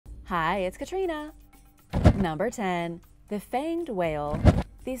Hi, it's Katrina. Number 10. The Fanged Whale.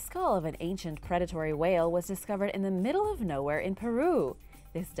 The skull of an ancient predatory whale was discovered in the middle of nowhere in Peru.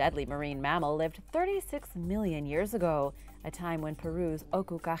 This deadly marine mammal lived 36 million years ago, a time when Peru's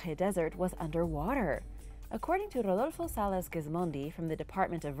Ocucaje Desert was underwater. According to Rodolfo Salas Gismondi from the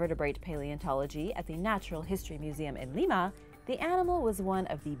Department of Vertebrate Paleontology at the Natural History Museum in Lima, the animal was one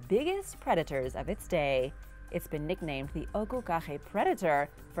of the biggest predators of its day. It's been nicknamed the Ocucaje predator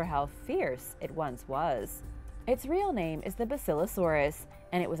for how fierce it once was. Its real name is the Basilosaurus,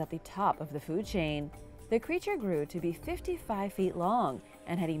 and it was at the top of the food chain. The creature grew to be 55 feet long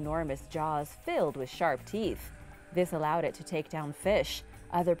and had enormous jaws filled with sharp teeth. This allowed it to take down fish,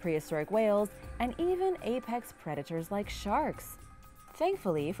 other prehistoric whales, and even apex predators like sharks.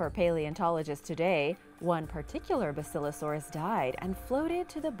 Thankfully for paleontologists today, one particular Basilosaurus died and floated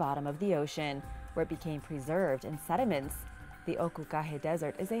to the bottom of the ocean, where it became preserved in sediments. The Ocucaje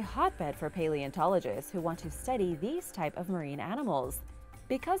Desert is a hotbed for paleontologists who want to study these type of marine animals.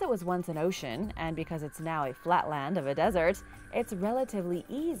 Because it was once an ocean, and because it's now a flatland of a desert, it's relatively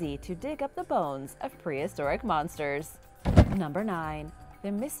easy to dig up the bones of prehistoric monsters. Number 9.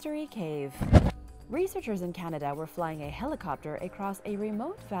 The Mystery Cave. Researchers in Canada were flying a helicopter across a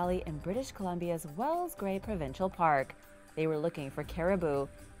remote valley in British Columbia's Wells Gray Provincial Park. They were looking for caribou,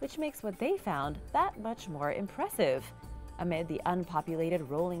 which makes what they found that much more impressive. Amid the unpopulated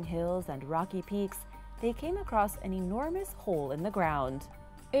rolling hills and rocky peaks, they came across an enormous hole in the ground.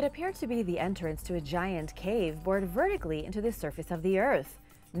 It appeared to be the entrance to a giant cave bored vertically into the surface of the earth.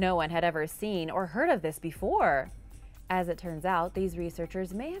 No one had ever seen or heard of this before. As it turns out, these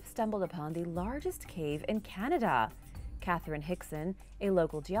researchers may have stumbled upon the largest cave in Canada. Catherine Hickson, a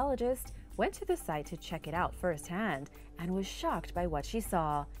local geologist, went to the site to check it out firsthand and was shocked by what she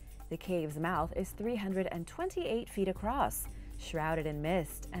saw. The cave's mouth is 328 feet across, shrouded in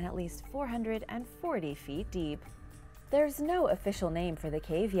mist, and at least 440 feet deep. There's no official name for the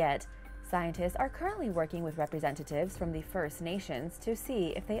cave yet. Scientists are currently working with representatives from the First Nations to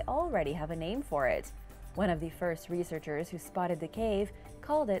see if they already have a name for it. One of the first researchers who spotted the cave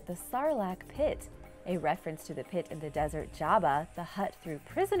called it the Sarlacc Pit, a reference to the pit in the desert Jabba the Hutt threw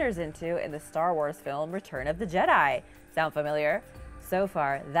prisoners into in the Star Wars film Return of the Jedi. Sound familiar? So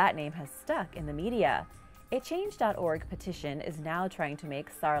far, that name has stuck in the media. A Change.org petition is now trying to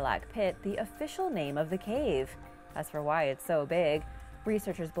make Sarlacc Pit the official name of the cave. As for why it's so big,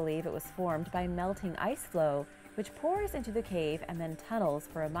 researchers believe it was formed by melting ice flow, which pours into the cave and then tunnels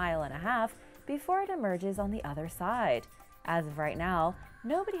for 1.5 miles before it emerges on the other side. As of right now,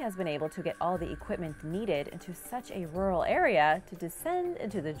 nobody has been able to get all the equipment needed into such a rural area to descend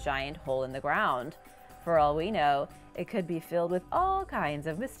into the giant hole in the ground. For all we know, it could be filled with all kinds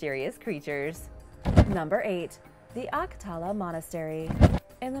of mysterious creatures. Number 8. The Aktala Monastery.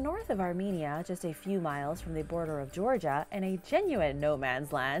 In the north of Armenia, just a few miles from the border of Georgia, in a genuine no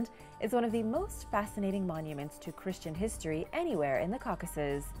man's land, is one of the most fascinating monuments to Christian history anywhere in the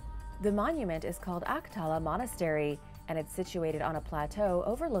Caucasus. The monument is called Aktala Monastery, and it's situated on a plateau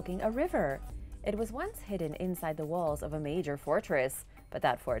overlooking a river. It was once hidden inside the walls of a major fortress, but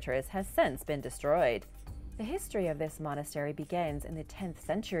that fortress has since been destroyed. The history of this monastery begins in the 10th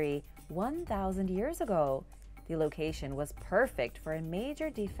century, 1,000 years ago. The location was perfect for a major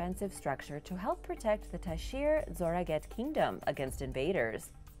defensive structure to help protect the Tashir Zoraget kingdom against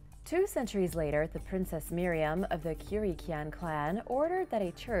invaders. 2 centuries later, the Princess Miriam of the Kurikian clan ordered that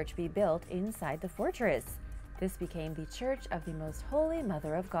a church be built inside the fortress. This became the Church of the Most Holy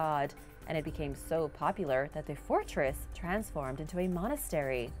Mother of God, and it became so popular that the fortress transformed into a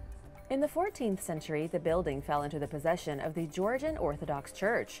monastery. In the 14th century, the building fell into the possession of the Georgian Orthodox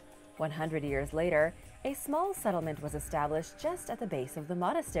Church. 100 years later, a small settlement was established just at the base of the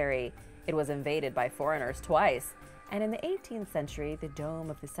monastery. It was invaded by foreigners twice, and in the 18th century, the dome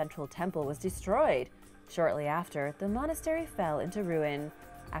of the central temple was destroyed. Shortly after, the monastery fell into ruin.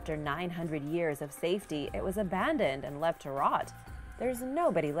 After 900 years of safety, it was abandoned and left to rot. There's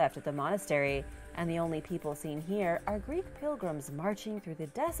nobody left at the monastery, and the only people seen here are Greek pilgrims marching through the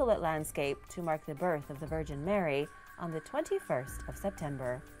desolate landscape to mark the birth of the Virgin Mary on the 21st of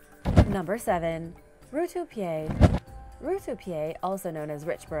September. Number 7. Rutupiae. Rutupiae, also known as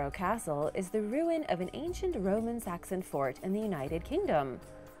Richborough Castle, is the ruin of an ancient Roman-Saxon fort in the United Kingdom.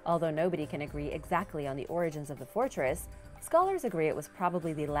 Although nobody can agree exactly on the origins of the fortress, scholars agree it was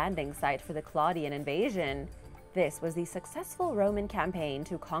probably the landing site for the Claudian invasion. This was the successful Roman campaign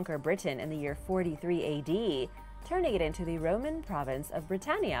to conquer Britain in the year 43 AD, turning it into the Roman province of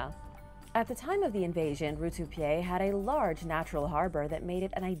Britannia. At the time of the invasion, Rutupiae had a large natural harbor that made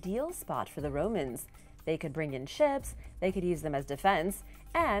it an ideal spot for the Romans. They could bring in ships, they could use them as defense,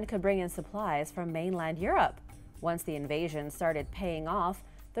 and could bring in supplies from mainland Europe. Once the invasion started paying off,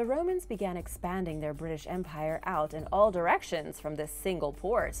 the Romans began expanding their British Empire out in all directions from this single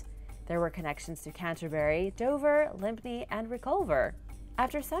port. There were connections to Canterbury, Dover, Lympne, and Reculver.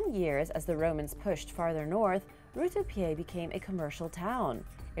 After some years, as the Romans pushed farther north, Rutepier became a commercial town.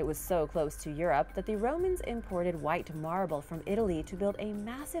 It was so close to Europe that the Romans imported white marble from Italy to build a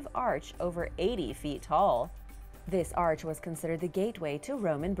massive arch over 80 feet tall. This arch was considered the gateway to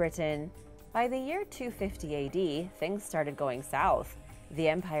Roman Britain. By the year 250 AD, things started going south. The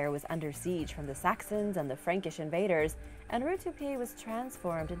empire was under siege from the Saxons and the Frankish invaders, and Rutepier was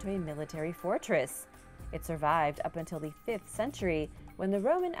transformed into a military fortress. It survived up until the 5th century, when the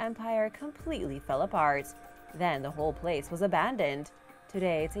Roman Empire completely fell apart. Then the whole place was abandoned.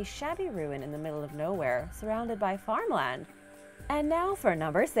 Today, it's a shabby ruin in the middle of nowhere, surrounded by farmland. And now for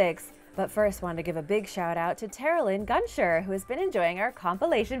number 6. But first, want to give a big shout out to Terralyn Gunshire, who has been enjoying our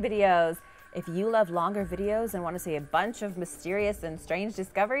compilation videos. If you love longer videos and want to see a bunch of mysterious and strange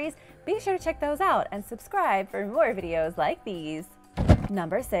discoveries, be sure to check those out and subscribe for more videos like these.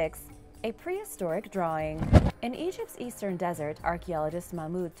 Number 6. A prehistoric drawing. In Egypt's eastern desert, archaeologist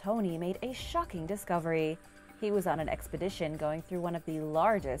Mahmoud Tony made a shocking discovery. He was on an expedition going through one of the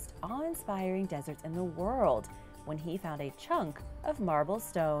largest, awe-inspiring deserts in the world when he found a chunk of marble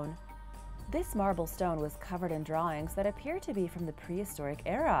stone. This marble stone was covered in drawings that appear to be from the prehistoric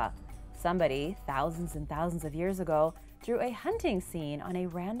era. Somebody, thousands and thousands of years ago, drew a hunting scene on a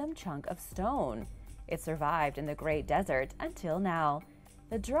random chunk of stone. It survived in the Great Desert until now.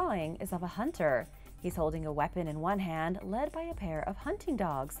 The drawing is of a hunter. He's holding a weapon in one hand, led by a pair of hunting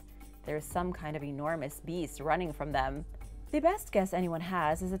dogs. There's some kind of enormous beast running from them. The best guess anyone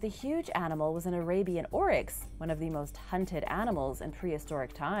has is that the huge animal was an Arabian oryx, one of the most hunted animals in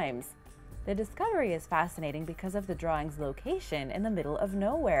prehistoric times. The discovery is fascinating because of the drawing's location in the middle of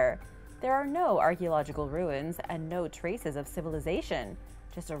nowhere. There are no archaeological ruins and no traces of civilization,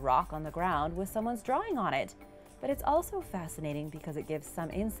 just a rock on the ground with someone's drawing on it. But it's also fascinating because it gives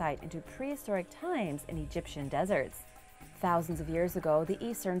some insight into prehistoric times in Egyptian deserts. Thousands of years ago, the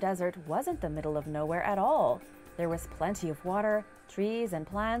eastern desert wasn't the middle of nowhere at all. There was plenty of water, trees, and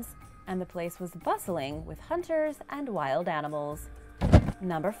plants, and the place was bustling with hunters and wild animals.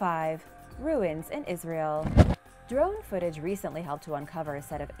 Number 5. Ruins in Israel. Drone footage recently helped to uncover a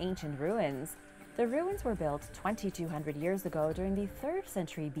set of ancient ruins. The ruins were built 2,200 years ago during the 3rd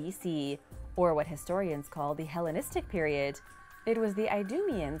century BC, or what historians call the Hellenistic period. It was the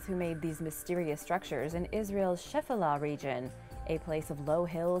Idumeans who made these mysterious structures in Israel's Shephelah region, a place of low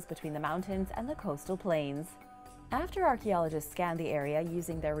hills between the mountains and the coastal plains. After archaeologists scanned the area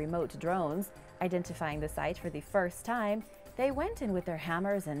using their remote drones, identifying the site for the first time, they went in with their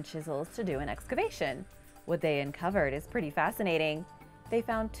hammers and chisels to do an excavation. What they uncovered is pretty fascinating. They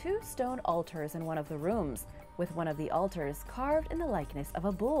found 2 stone altars in one of the rooms, with one of the altars carved in the likeness of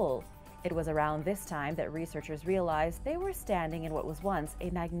a bull. It was around this time that researchers realized they were standing in what was once a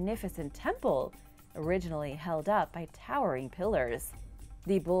magnificent temple, originally held up by towering pillars.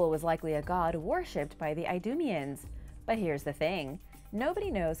 The bull was likely a god worshipped by the Idumeans. But here's the thing, nobody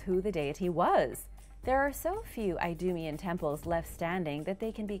knows who the deity was. There are so few Idumean temples left standing that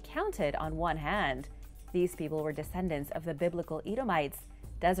they can be counted on one hand. These people were descendants of the biblical Edomites,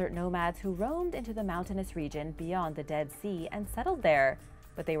 desert nomads who roamed into the mountainous region beyond the Dead Sea and settled there,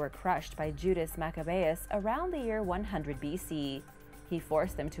 but they were crushed by Judas Maccabeus around the year 100 BC. He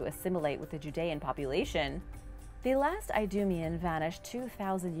forced them to assimilate with the Judean population. The last Idumean vanished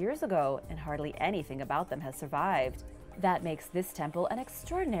 2,000 years ago, and hardly anything about them has survived. That makes this temple an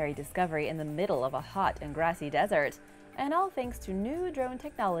extraordinary discovery in the middle of a hot and grassy desert, and all thanks to new drone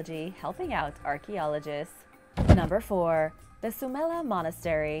technology helping out archaeologists. Number 4. The Sumela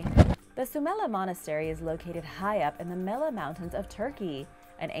Monastery. The Sumela Monastery is located high up in the Mela Mountains of Turkey,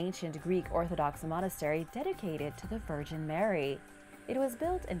 an ancient Greek Orthodox monastery dedicated to the Virgin Mary. It was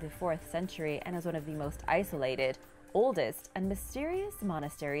built in the 4th century and is one of the most isolated, oldest, and mysterious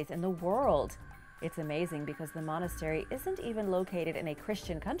monasteries in the world. It's amazing because the monastery isn't even located in a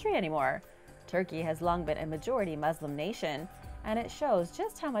Christian country anymore. Turkey has long been a majority Muslim nation, and it shows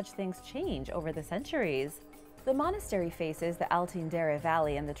just how much things change over the centuries. The monastery faces the Altyn Dere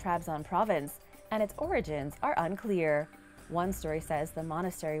Valley in the Trabzon province, and its origins are unclear. One story says the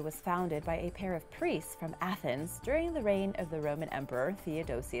monastery was founded by a pair of priests from Athens during the reign of the Roman Emperor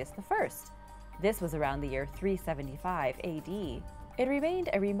Theodosius I. This was around the year 375 AD. It remained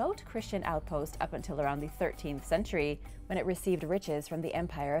a remote Christian outpost up until around the 13th century, when it received riches from the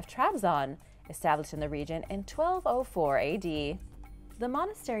Empire of Trabzon, established in the region in 1204 AD. The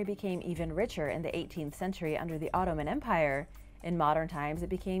monastery became even richer in the 18th century under the Ottoman Empire. In modern times, it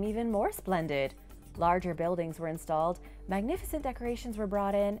became even more splendid. Larger buildings were installed, magnificent decorations were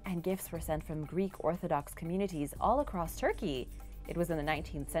brought in, and gifts were sent from Greek Orthodox communities all across Turkey. It was in the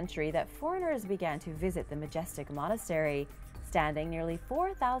 19th century that foreigners began to visit the majestic monastery, standing nearly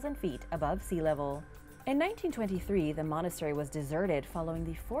 4,000 feet above sea level. In 1923, the monastery was deserted following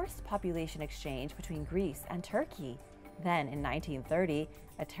the forced population exchange between Greece and Turkey. Then, in 1930,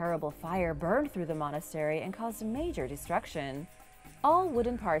 a terrible fire burned through the monastery and caused major destruction. All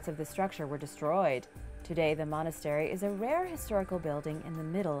wooden parts of the structure were destroyed. Today, the monastery is a rare historical building in the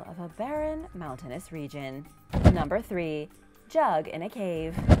middle of a barren, mountainous region. Number 3. Jug in a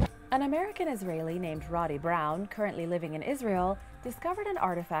cave. An American-Israeli named Roddy Brown, currently living in Israel, discovered an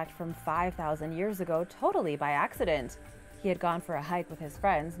artifact from 5,000 years ago totally by accident. He had gone for a hike with his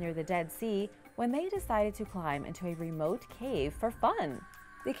friends near the Dead Sea when they decided to climb into a remote cave for fun.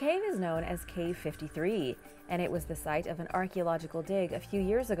 The cave is known as Cave 53, and it was the site of an archaeological dig a few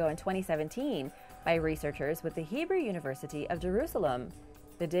years ago in 2017 by researchers with the Hebrew University of Jerusalem.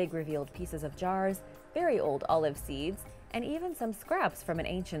 The dig revealed pieces of jars, very old olive seeds, and even some scraps from an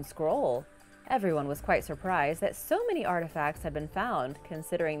ancient scroll. Everyone was quite surprised that so many artifacts had been found,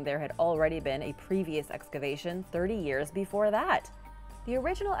 considering there had already been a previous excavation 30 years before that. The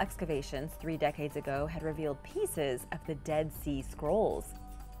original excavations 3 decades ago had revealed pieces of the Dead Sea Scrolls.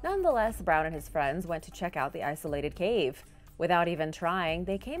 Nonetheless, Brown and his friends went to check out the isolated cave. Without even trying,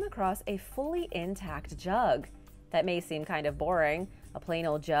 they came across a fully intact jug. That may seem kind of boring, a plain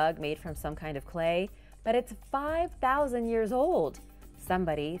old jug made from some kind of clay, but it's 5,000 years old.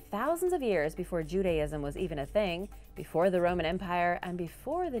 Somebody, thousands of years before Judaism was even a thing, before the Roman Empire, and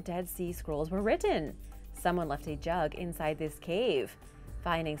before the Dead Sea Scrolls were written. Someone left a jug inside this cave.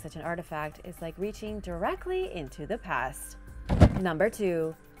 Finding such an artifact is like reaching directly into the past. Number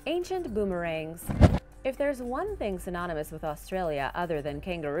 2. Ancient boomerangs. If there's one thing synonymous with Australia other than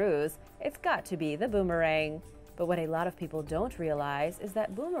kangaroos, it's got to be the boomerang. But what a lot of people don't realize is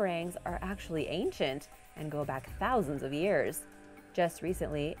that boomerangs are actually ancient and go back thousands of years. Just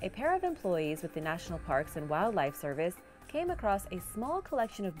recently, a pair of employees with the National Parks and Wildlife Service came across a small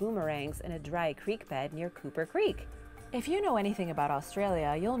collection of boomerangs in a dry creek bed near Cooper Creek. If you know anything about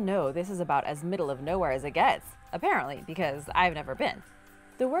Australia, you'll know this is about as middle of nowhere as it gets, apparently, because I've never been.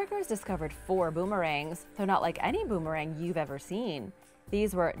 The workers discovered 4 boomerangs, though not like any boomerang you've ever seen.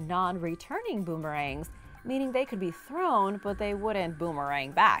 These were non-returning boomerangs, meaning they could be thrown, but they wouldn't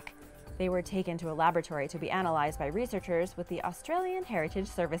boomerang back. They were taken to a laboratory to be analyzed by researchers with the Australian Heritage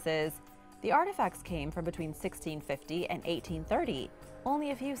Services. The artifacts came from between 1650 and 1830,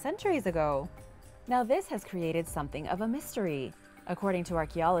 only a few centuries ago. Now this has created something of a mystery. According to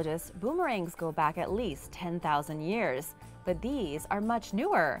archaeologists, boomerangs go back at least 10,000 years, but these are much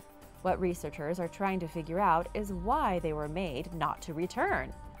newer. What researchers are trying to figure out is why they were made not to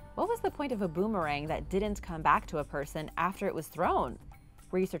return. What was the point of a boomerang that didn't come back to a person after it was thrown?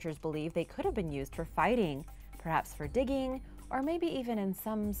 Researchers believe they could have been used for fighting, perhaps for digging, or maybe even in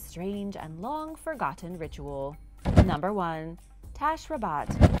some strange and long-forgotten ritual. Number 1. Tash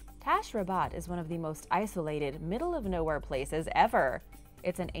Rabat. Tash Rabat is one of the most isolated, middle-of-nowhere places ever.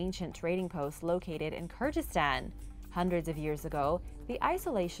 It's an ancient trading post located in Kyrgyzstan. Hundreds of years ago, the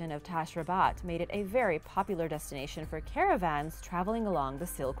isolation of Tash Rabat made it a very popular destination for caravans traveling along the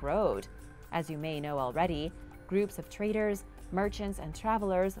Silk Road. As you may know already, groups of traders, merchants, and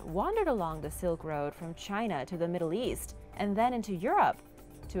travelers wandered along the Silk Road from China to the Middle East and then into Europe.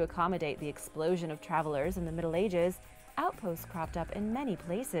 To accommodate the explosion of travelers in the Middle Ages, outposts cropped up in many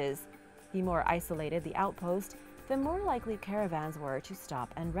places. The more isolated the outpost, the more likely caravans were to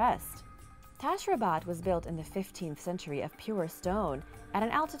stop and rest. Tash Rabat was built in the 15th century of pure stone at an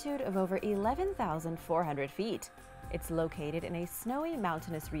altitude of over 11,400 feet. It's located in a snowy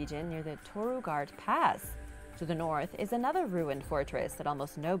mountainous region near the Torugard Pass. To the north is another ruined fortress that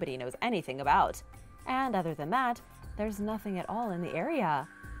almost nobody knows anything about. And other than that, there's nothing at all in the area.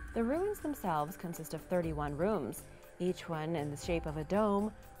 The ruins themselves consist of 31 rooms, each one in the shape of a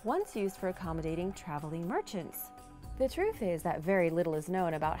dome, once used for accommodating traveling merchants. The truth is that very little is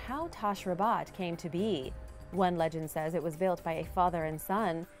known about how Tash Rabat came to be. One legend says it was built by a father and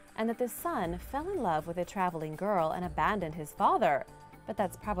son, and that the son fell in love with a traveling girl and abandoned his father. But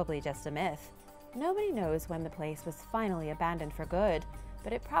that's probably just a myth. Nobody knows when the place was finally abandoned for good,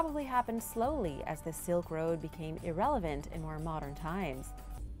 but it probably happened slowly as the Silk Road became irrelevant in more modern times.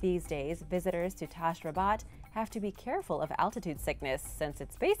 These days, visitors to Tash Rabat have to be careful of altitude sickness since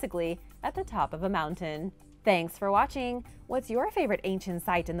it's basically at the top of a mountain. Thanks for watching! What's your favorite ancient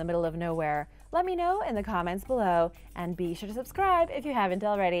site in the middle of nowhere? Let me know in the comments below, and be sure to subscribe if you haven't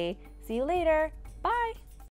already. See you later! Bye!